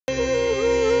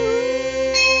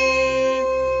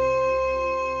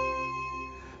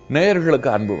நேயர்களுக்கு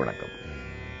அன்பு வணக்கம்.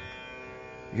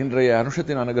 இன்றைய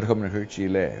அனுஷத்தின் அனுகிரகம்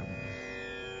நிகழ்ச்சியிலே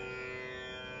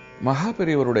மகா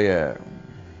பெரியவருடைய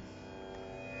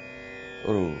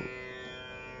ஒரு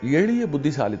எளிய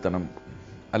புத்திசாலித்தனம்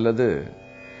அல்லது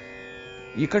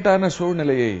இக்கட்டான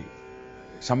சூழ்நிலையை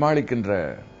சமாளிக்கின்ற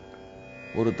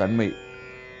ஒரு தன்மை,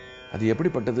 அது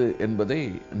எப்படிப்பட்டது என்பதை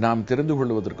நாம் தெரிந்து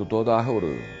கொள்வதற்கு தோதாக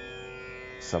ஒரு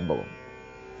சம்பவம்.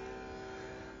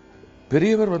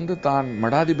 பெரியவர் தான்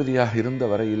மடாதிபதியாக இருந்த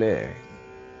வரையிலே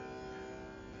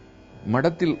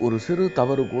மடத்தில் ஒரு சிறு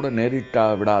தவறு கூட நேரிட்டா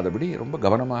விடாதபடி ரொம்ப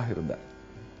கவனமாக இருந்தார்.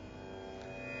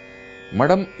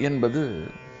 மடம் என்பது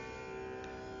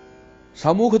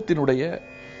சமூகத்தினுடைய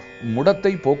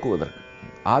முடத்தை போக்குவதற்கு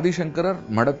ஆதிசங்கரர்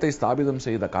மடத்தை ஸ்தாபிதம்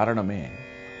செய்த காரணமே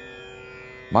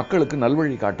மக்களுக்கு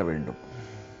நல்வழி காட்ட வேண்டும்,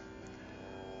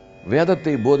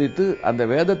 வேதத்தை போதித்து அந்த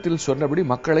வேதத்தில் சொன்னபடி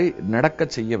மக்களை நடக்க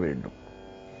செய்ய வேண்டும்.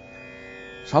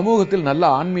 சமூகத்தில் நல்ல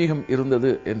ஆன்மீகம் இருந்தது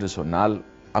என்று சொன்னால்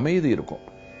அமைதி இருக்கும்.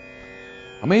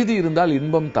 அமைதி இருந்தால்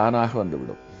இன்பம் தானாக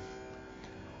வந்துவிடும்.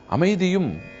 அமைதியும்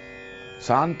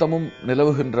சாந்தமும்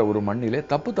நிலவுகின்ற ஒரு மண்ணிலே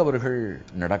தப்பு தவறுகள்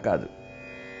நடக்காது.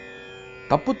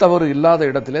 தப்பு தவறு இல்லாத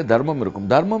இடத்திலே தர்மம் இருக்கும்.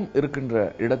 தர்மம் இருக்கின்ற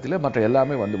இடத்திலே மற்ற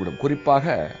எல்லாமே வந்துவிடும்.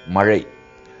 குறிப்பாக மழை.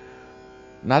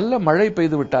 நல்ல மழை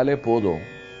பெய்து விட்டாலே போதும்,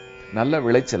 நல்ல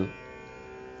விளைச்சல்,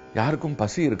 யாருக்கும்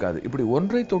பசி இருக்காது. இப்படி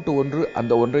ஒன்றை தொட்டு ஒன்று,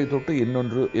 அந்த ஒன்றை தொட்டு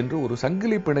இன்னொன்று என்று ஒரு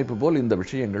சங்கிலி பிணைப்பு போல் இந்த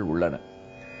விஷயங்கள் உள்ளன.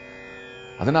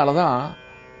 அதனாலதான்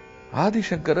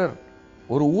ஆதிசங்கரர்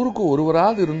ஒரு ஊருக்கு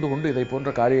ஒருவராது இருந்து கொண்டு இதை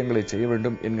போன்ற காரியங்களை செய்ய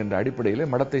வேண்டும் என்கின்ற அடிப்படையிலே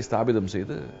மடத்தை ஸ்தாபிதம்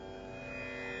செய்து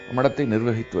மடத்தை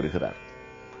நிர்வகித்து வருகிறார்.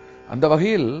 அந்த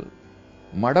வகையில்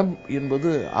மடம்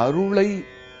என்பது அருளை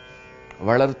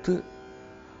வளர்த்து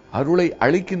அருளை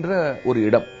அளிக்கின்ற ஒரு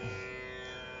இடம்.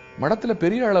 மடத்துல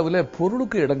பெரிய அளவில்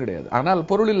பொருளுக்கு இடம் கிடையாது. ஆனால்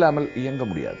பொருள் இல்லாமல் இயங்க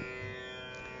முடியாது.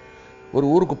 ஒரு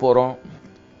ஊருக்கு போறோம்,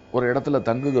 ஒரு இடத்துல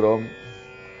தங்குகிறோம்,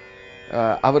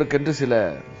 அவருக்கென்று சில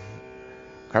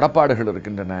கடப்பாடுகள்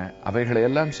இருக்கின்றன. அவைகளை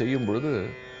எல்லாம் செய்யும் பொழுது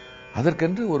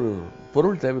அதற்கென்று ஒரு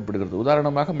பொருள் தேவைப்படுகிறது.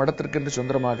 உதாரணமாக மடத்திற்கென்று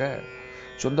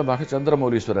சொந்தமாக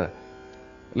சந்திரமௌலீஸ்வரர்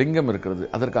லிங்கம் இருக்கிறது.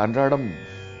 அதற்கு அன்றாடம்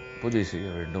பூஜை செய்ய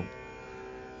வேண்டும்.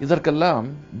 இதற்கெல்லாம்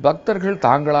பக்தர்கள்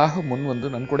தாங்களாக முன் வந்து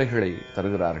நன்கொடைகளை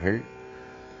தருகிறார்கள்.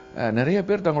 நிறைய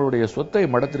பேர் தங்களுடைய சொத்தை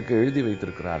மடத்திற்கு எழுதி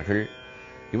வைத்திருக்கிறார்கள்.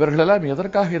 இவர்களெல்லாம்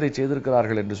எதற்காக இதை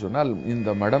செய்திருக்கிறார்கள் என்று சொன்னால், இந்த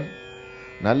மடம்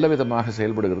நல்ல விதமாக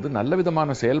செயல்படுகிறது, நல்ல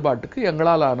விதமான செயல்பாட்டுக்கு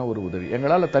எங்களால் ஆன ஒரு உதவி.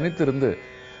 எங்களால் தனித்திருந்து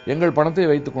எங்கள் பணத்தை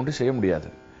வைத்துக் கொண்டு செய்ய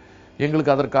முடியாது,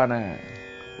 எங்களுக்கு அதற்கான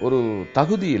ஒரு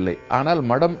தகுதி இல்லை. ஆனால்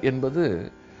மடம் என்பது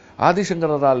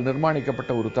ஆதிசங்கரால்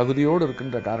நிர்மாணிக்கப்பட்ட ஒரு தகுதியோடு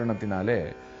இருக்கின்ற காரணத்தினாலே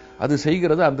அது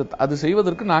செய்கிறது. அது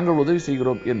செய்வதற்கு நாங்கள் உதவி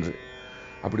செய்கிறோம் என்று.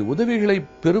 அப்படி உதவிகளை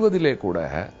பெறுவதிலே கூட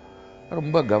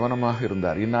ரொம்ப கவனமாக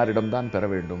இருந்தார். இன்னாரிடம்தான் பெற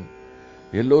வேண்டும்,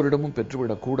 எல்லோரிடமும்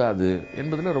பெற்றுவிடக் கூடாது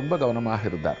என்பதில் ரொம்ப கவனமாக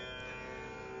இருந்தார்.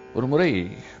 ஒரு முறை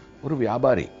ஒரு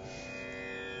வியாபாரி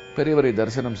பெரியவரை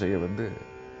தரிசனம் செய்ய வந்து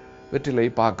வெற்றிலை,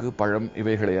 பாக்கு, பழம்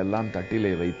இவைகளை எல்லாம்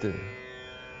தட்டிலே வைத்து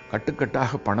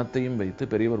கட்டுக்கட்டாக பணத்தையும் வைத்து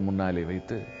பெரியவர் முன்னாலே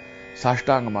வைத்து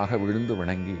சாஷ்டாங்கமாக விழுந்து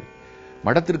வணங்கி,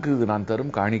 மடத்திற்கு இது நான்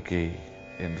தரும் காணிக்கை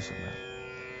என்று சொன்னார்.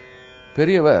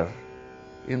 பெரியவர்,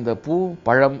 இந்த பூ,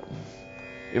 பழம்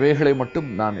இவைகளை மட்டும்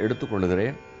நான்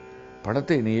எடுத்துக்கொள்கிறேன்,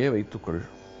 பணத்தை நீயே வைத்துக்கொள்,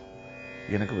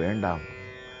 எனக்கு வேண்டாம்,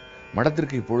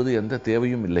 மடத்திற்கு இப்பொழுது எந்த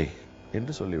தேவையும் இல்லை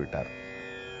என்று சொல்லிவிட்டார்.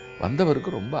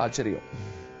 வந்தவருக்கு ரொம்ப ஆச்சரியம்.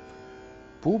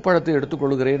 பூ பழத்தை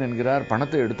எடுத்துக்கொள்கிறேன் என்கிறார்,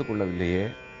 பணத்தை எடுத்துக்கொள்ளவில்லையே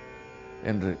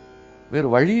என்று. வேறு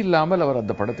வழி இல்லாமல் அவர்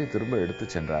அந்த பணத்தை திரும்ப எடுத்து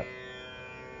சென்றார்.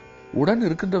 உடன்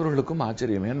இருக்கின்றவர்களுக்கும்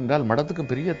ஆச்சரியம். ஏனென்றால் மடத்துக்கு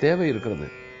பெரிய தேவை இருக்கிறது,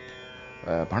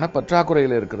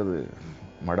 பணப்பற்றாக்குறையில் இருக்கிறது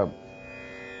மடம்.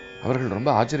 அவர்கள் ரொம்ப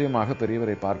ஆச்சரியமாக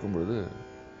பெரியவரை பார்க்கும் பொழுது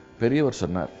பெரியவர்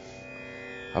சொன்னார்,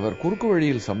 அவர் குறுக்கு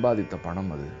வழியில் சம்பாதித்த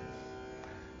பணம், அது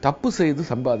தப்பு செய்து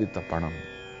சம்பாதித்த பணம்.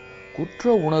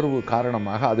 குற்ற உணர்வு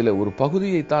காரணமாக அதில் ஒரு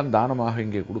பகுதியைத்தான் தானமாக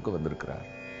இங்கே கொடுக்க வந்திருக்கிறார்.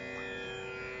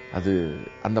 அது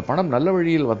அந்த பணம் நல்ல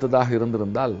வழியில் வந்ததாக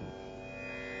இருந்திருந்தால்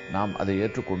நாம் அதை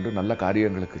ஏற்றுக்கொண்டு நல்ல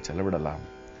காரியங்களுக்கு செலவிடலாம்.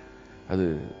 அது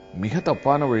மிக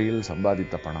தப்பான வழியில்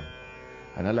சம்பாதித்த பணம்.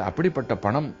 அதனால் அப்படிப்பட்ட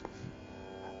பணம்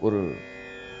ஒரு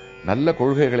நல்ல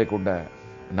கொள்கைகளை கொண்ட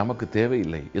நமக்கு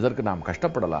தேவையில்லை, இதற்கு நாம்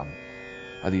கஷ்டப்படலாம்,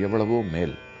 அது எவ்வளவோ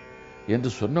மேல்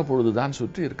என்று சொன்ன பொழுதுதான்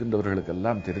சுற்றி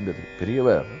இருக்கின்றவர்களுக்கெல்லாம் தெரிந்தது.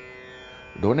 பெரியவர்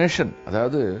டொனேஷன்,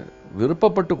 அதாவது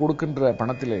விருப்பப்பட்டு கொடுக்கின்ற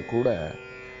பணத்திலே கூட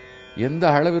எந்த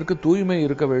அளவிற்கு தூய்மை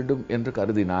இருக்க வேண்டும் என்று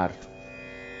கருதினார்,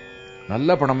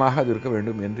 நல்ல பணமாக அது இருக்க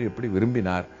வேண்டும் என்று எப்படி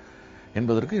விரும்பினார்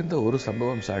என்பதற்கு இந்த ஒரு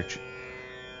சம்பவம் சாட்சி.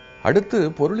 அடுத்து,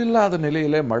 பொருளில்லாத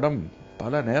நிலையிலே மடம்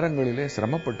பல நேரங்களிலே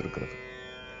சிரமப்பட்டிருக்கிறது.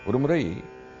 ஒருமுறை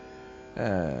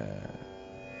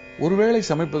ஒருவேளை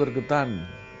சமைப்பதற்குத்தான்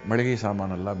மளிகை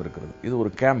சாமான் எல்லாம் இருக்கிறது. இது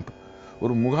ஒரு கேம்ப்,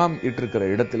 ஒரு முகாம் இட்டிருக்கிற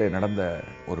இடத்திலே நடந்த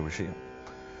ஒரு விஷயம்.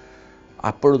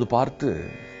 அப்பொழுது பார்த்து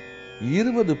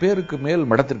 20 பேருக்கு மேல்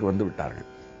மடத்திற்கு வந்து விட்டார்கள்.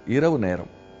 இரவு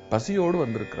நேரம் பசியோடு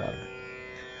வந்திருக்கிறார்கள்.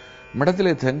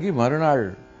 மடத்திலே தங்கி மறுநாள்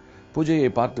பூஜையை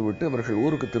பார்த்துவிட்டு அவர்கள்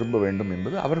ஊருக்கு திரும்ப வேண்டும்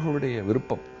என்பது அவர்களுடைய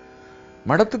விருப்பம்.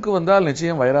 மடத்துக்கு வந்தால்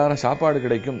நிச்சயம் வயிறார சாப்பாடு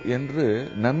கிடைக்கும் என்று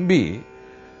நம்பி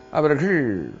அவர்கள்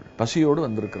பசியோடு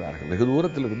வந்திருக்கிறார்கள். வெகு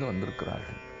தூரத்திலிருந்து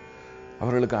வந்திருக்கிறார்கள்.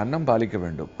 அவர்களுக்கு அன்னம் பாலிக்க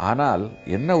வேண்டும். ஆனால்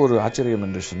என்ன ஒரு ஆச்சரியம்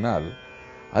என்று சொன்னால்,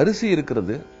 அரிசி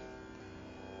இருக்கிறது,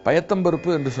 பயத்தம்பருப்பு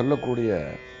என்று சொல்லக்கூடிய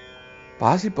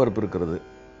பாசிப்பருப்பு இருக்கிறது.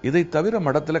 இதை தவிர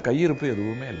மடத்தில் கையிருப்பு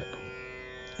எதுவுமே இல்லை.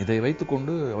 இதை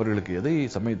வைத்துக்கொண்டு அவர்களுக்கு எதை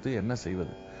சமைத்து என்ன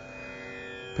செய்வது?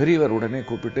 பெரியவர் உடனே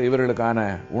கூப்பிட்டு இவர்களுக்கான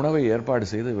உணவை ஏற்பாடு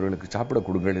செய்து இவர்களுக்கு சாப்பிட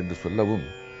கொடுங்கள் என்று சொல்லவும்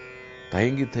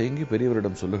தயங்கி தயங்கி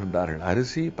பெரியவரிடம் சொல்லுகின்றார்கள்,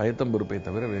 அரிசி பயத்தம்பருப்பை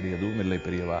தவிர வேறு எதுவும் இல்லை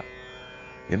பெரியவா,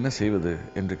 என்ன செய்வது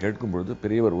என்று கேட்கும் பொழுது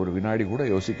பெரியவர் ஒரு வினாடி கூட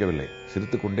யோசிக்கவில்லை.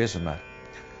 சிரித்துக்கொண்டே சொன்னார்,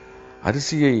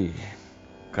 அரிசியை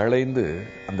களைந்து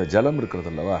அந்த ஜலம்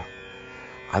இருக்கிறது அல்லவா,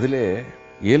 அதிலே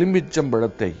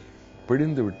எலும்பிச்சம்பழத்தை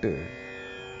பிழிந்து விட்டு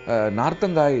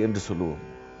நார்த்தங்காய் என்று சொல்லுவோம்,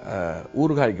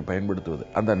 ஊறுகாய்க்கு பயன்படுத்துவது,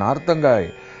 அந்த நார்த்தங்காய்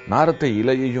நாரத்தை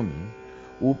இலையையும்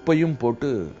உப்பையும் போட்டு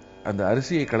அந்த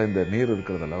அரிசியை களைந்த நீர்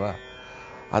இருக்கிறது அல்லவா,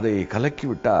 அதை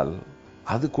கலக்கிவிட்டால்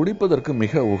அது குடிப்பதற்கு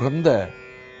மிக உகந்த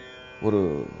ஒரு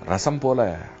ரசம் போல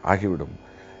ஆகிவிடும்.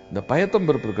 இந்த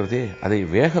பயத்தம்பருப்பு இருக்கிறதே, அதை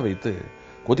வேக வைத்து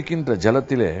கொதிக்கின்ற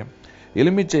ஜலத்திலே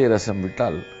எலுமிச்சை ரசம்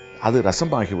விட்டால் அது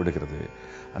ரசமாகி விடுகிறது.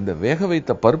 அந்த வேக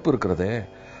வைத்த பருப்பு இருக்கிறதே,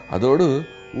 அதோடு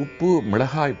உப்பு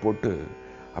மிளகாய் போட்டு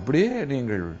அப்படியே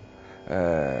நீங்கள்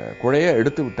குழைய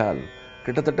எடுத்து விட்டால்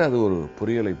கிட்டத்தட்ட அது ஒரு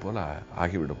பொரியலை போல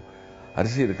ஆகிவிடும்.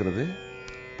 அரிசி இருக்கிறது,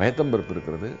 பயத்தம்பருப்பு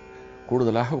இருக்கிறது,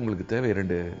 கூடுதலாக உங்களுக்கு தேவை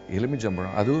 2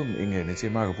 எலுமிச்சம்பழம், அதுவும் இங்கே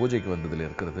நிச்சயமாக பூஜைக்கு வந்ததில்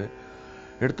இருக்கிறது,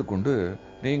 எடுத்துக்கொண்டு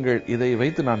நீங்கள் இதை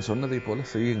வைத்து நான் சொன்னதை போல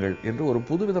செய்யுங்கள் என்று ஒரு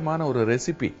புதுவிதமான ஒரு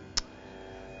ரெசிபி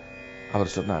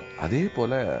அவர் சொன்னார். அதே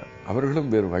போல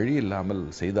அவர்களும் வேறு வழி இல்லாமல்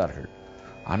செய்தார்கள்.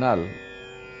 ஆனால்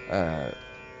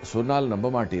சொன்னால் நம்ப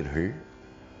மாட்டீர்கள்,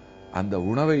 அந்த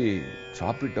உணவை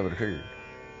சாப்பிட்டவர்கள்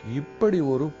இப்படி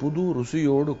ஒரு புது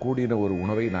ருசியோடு கூடின ஒரு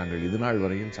உணவை நாங்கள் இது நாள்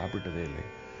வரையும் சாப்பிட்டதே இல்லை,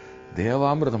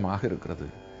 தேவாமிர்தமாக இருக்கிறது,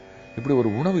 இப்படி ஒரு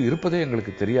உணவு இருப்பதே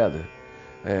எங்களுக்கு தெரியாது,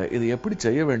 இது எப்படி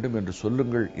செய்ய வேண்டும் என்று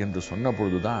சொல்லுங்கள் என்று சொன்ன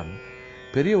பொழுதுதான்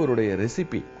பெரியவருடைய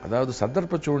ரெசிபி, அதாவது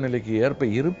சந்தர்ப்ப சூழ்நிலைக்கு ஏற்ப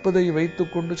இருப்பதை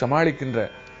வைத்துக்கொண்டு சமாளிக்கின்ற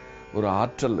ஒரு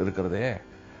ஆற்றல் இருக்கிறதே,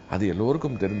 அது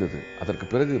எல்லோருக்கும் தெரிந்தது. அதற்கு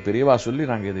பிறகு பெரியவா சொல்லி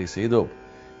நாங்கள் இதை செய்தோம்.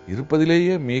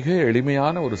 இருப்பதிலேயே மிக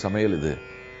எளிமையான ஒரு சமையல் இது,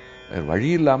 வழி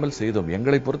இல்லாமல் செய்தோம்.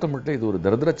 எங்களை பொறுத்தமட்டில் இது ஒரு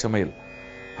தரித்திர சமையல்,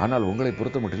 ஆனால் உங்களை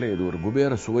பொறுத்தமட்டிலே இது ஒரு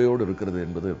குபேர சுவையோடு இருக்கிறது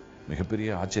என்பது மிகப்பெரிய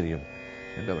ஆச்சரியம்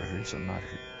என்று அவர்கள்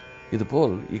சொன்னார்கள்.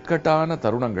 இதுபோல் இக்கட்டான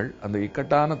தருணங்கள், அந்த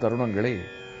இக்கட்டான தருணங்களை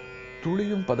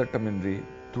துளியும் பதட்டமின்றி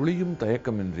துளியும்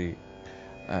தயக்கமின்றி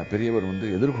பெரியவர்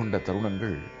எதிர்கொண்ட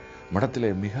தருணங்கள் மடத்திலே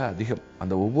மிக அதிகம்.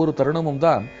 அந்த ஒவ்வொரு தருணமும்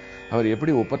தான் அவர்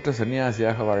எப்படி ஒப்பற்ற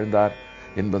சன்னியாசியாக வாழ்ந்தார்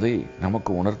என்பதை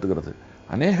நமக்கு உணர்த்துகிறது.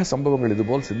 அநேக சம்பவங்கள்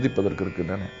இதுபோல் சிந்திப்பதற்கு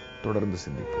இருக்கின்றன. தொடர்ந்து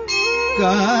சிந்திப்போம்.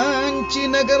 காஞ்சி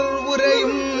நகர்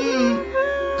உரையும்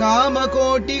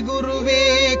காமகோட்டி குருவே,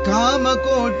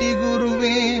 காமகோட்டி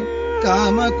குருவே,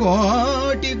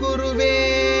 காமகோட்டி குருவே.